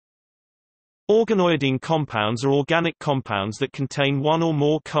Organoiodine compounds are organic compounds that contain one or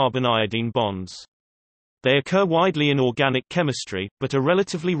more carbon-iodine bonds. They occur widely in organic chemistry, but are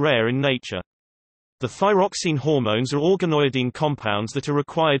relatively rare in nature. The thyroxine hormones are organoiodine compounds that are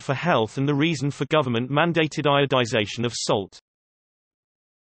required for health and the reason for government-mandated iodization of salt.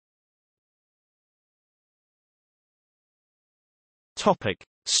 Topic: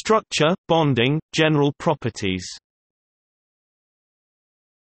 Structure, bonding, general properties.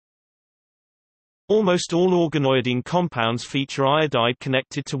 Almost all organoiodine compounds feature iodide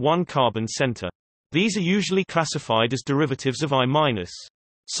connected to one carbon center. These are usually classified as derivatives of I-.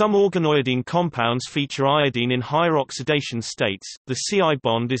 Some organoiodine compounds feature iodine in higher oxidation states. The Ci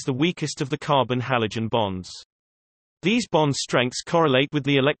bond is the weakest of the carbon-halogen bonds. These bond strengths correlate with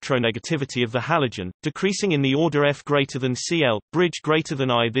the electronegativity of the halogen, decreasing in the order F greater than Cl, bridge greater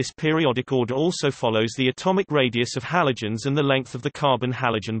than I. This periodic order also follows the atomic radius of halogens and the length of the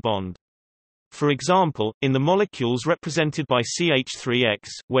carbon-halogen bond. For example, in the molecules represented by CH3X,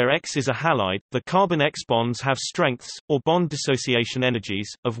 where X is a halide, the carbon X bonds have strengths, or bond dissociation energies,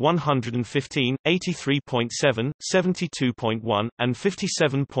 of 115, 83.7, 72.1, and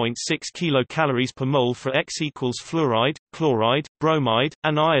 57.6 kilocalories per mole for X equals fluoride, chloride, bromide,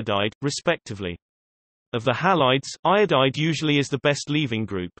 and iodide, respectively. Of the halides, iodide usually is the best leaving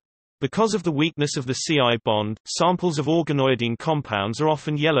group. Because of the weakness of the Ci bond, samples of organoiodine compounds are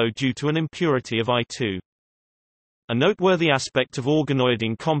often yellow due to an impurity of I2. A noteworthy aspect of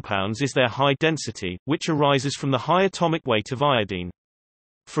organoiodine compounds is their high density, which arises from the high atomic weight of iodine.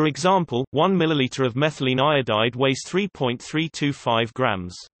 For example, 1 milliliter of methylene iodide weighs 3.325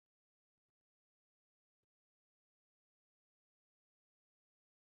 grams.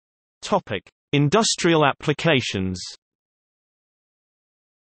 Topic: Industrial applications.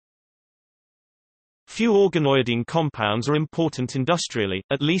 Few organoiodine compounds are important industrially,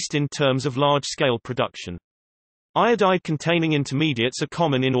 at least in terms of large-scale production. Iodide-containing intermediates are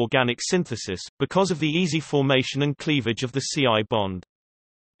common in organic synthesis, because of the easy formation and cleavage of the Ci bond.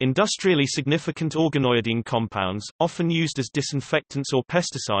 Industrially significant organoiodine compounds, often used as disinfectants or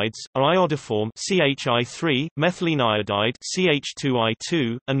pesticides, are iodoform CHI3, methylene iodide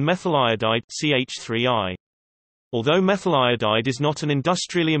CH2I2, and methyl iodide CH3I. Although methyl iodide is not an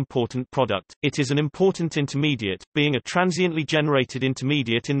industrially important product, it is an important intermediate, being a transiently generated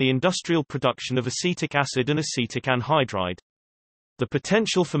intermediate in the industrial production of acetic acid and acetic anhydride. The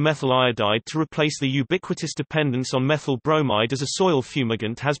potential for methyl iodide to replace the ubiquitous dependence on methyl bromide as a soil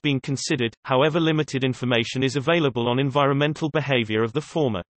fumigant has been considered, however limited information is available on environmental behavior of the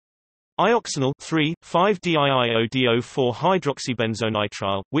former. Ioxanol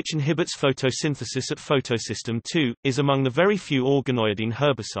 3,5-DiIODO4-hydroxybenzonitrile, which inhibits photosynthesis at photosystem II, is among the very few organoiodine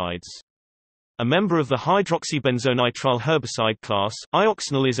herbicides. A member of the hydroxybenzonitrile herbicide class,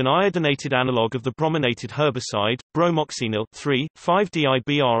 ioxanol is an iodinated analog of the brominated herbicide, bromoxynil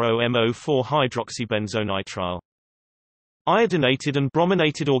 3,5-DiBROMO4-hydroxybenzonitrile. Iodinated and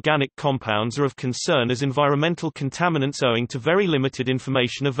brominated organic compounds are of concern as environmental contaminants owing to very limited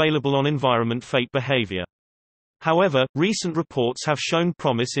information available on environment-fate behavior. However, recent reports have shown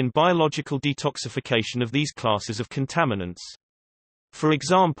promise in biological detoxification of these classes of contaminants. For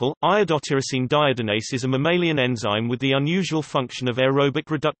example, iodotyrosine deiodinase is a mammalian enzyme with the unusual function of aerobic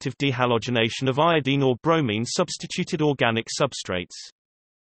reductive dehalogenation of iodine or bromine-substituted organic substrates.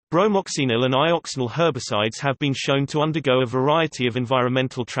 Bromoxynil and ioxanol herbicides have been shown to undergo a variety of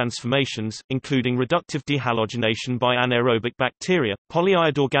environmental transformations, including reductive dehalogenation by anaerobic bacteria.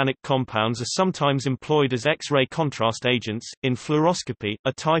 Polyiod organic compounds are sometimes employed as X-ray contrast agents, in fluoroscopy,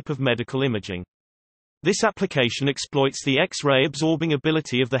 a type of medical imaging. This application exploits the X-ray absorbing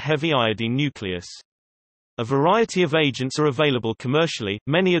ability of the heavy iodine nucleus. A variety of agents are available commercially,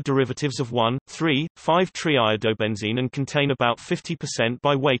 many are derivatives of 1,3,5-triiodobenzene and contain about 50%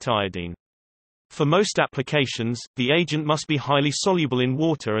 by weight iodine. For most applications, the agent must be highly soluble in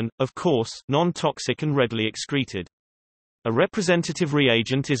water and, of course, non-toxic and readily excreted. A representative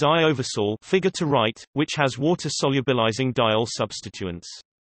reagent is iovasol, figure to right, which has water-solubilizing diol substituents.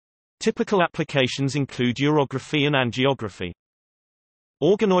 Typical applications include urography and angiography.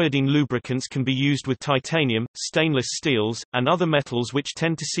 Organoiodine lubricants can be used with titanium, stainless steels, and other metals which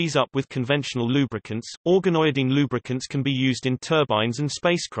tend to seize up with conventional lubricants. Organoiodine lubricants can be used in turbines and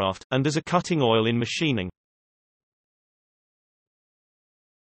spacecraft, and as a cutting oil in machining.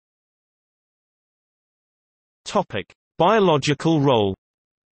 Topic: Biological role.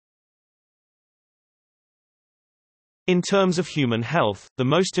 In terms of human health, the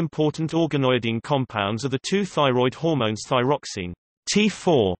most important organoiodine compounds are the two thyroid hormones thyroxine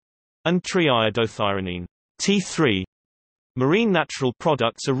T4 and triiodothyronine T3. Marine natural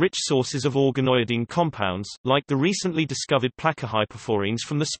products are rich sources of organoiodine compounds, like the recently discovered placohyperphorines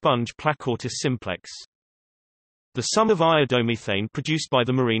from the sponge Placourtis simplex. The sum of iodomethane produced by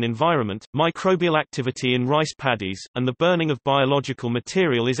the marine environment, microbial activity in rice paddies, and the burning of biological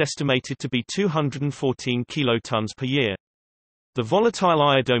material is estimated to be 214 kilotons per year. The volatile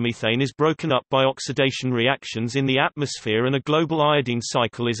iodomethane is broken up by oxidation reactions in the atmosphere and a global iodine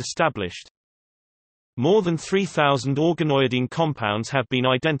cycle is established. More than 3,000 organoiodine compounds have been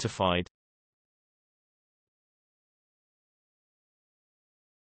identified.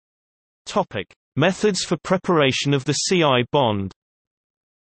 Topic: Methods for preparation of the Ci bond.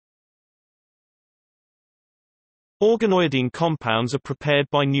 Organoiodine compounds are prepared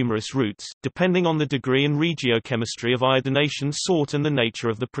by numerous routes, depending on the degree and regiochemistry of iodination sought and the nature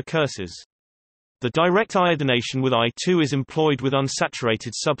of the precursors. The direct iodination with I2 is employed with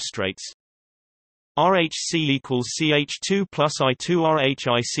unsaturated substrates. RHC equals CH2 plus I2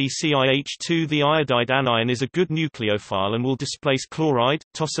 RHIC-CiH2. The iodide anion is a good nucleophile and will displace chloride,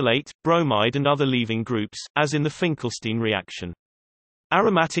 tosylate, bromide and other leaving groups, as in the Finkelstein reaction.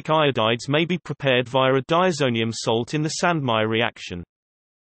 Aromatic iodides may be prepared via a diazonium salt in the Sandmeyer reaction.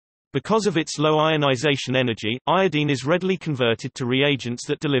 Because of its low ionization energy, iodine is readily converted to reagents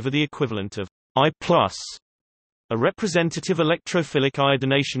that deliver the equivalent of I+. A representative electrophilic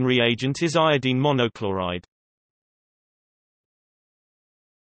iodination reagent is iodine monochloride.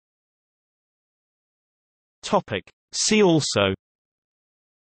 Topic: See also: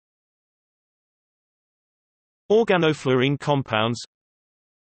 Organofluorine compounds,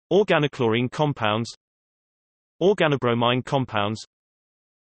 Organochlorine compounds, Organobromine compounds,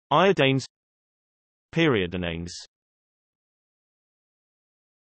 Iodines, Periodinanes.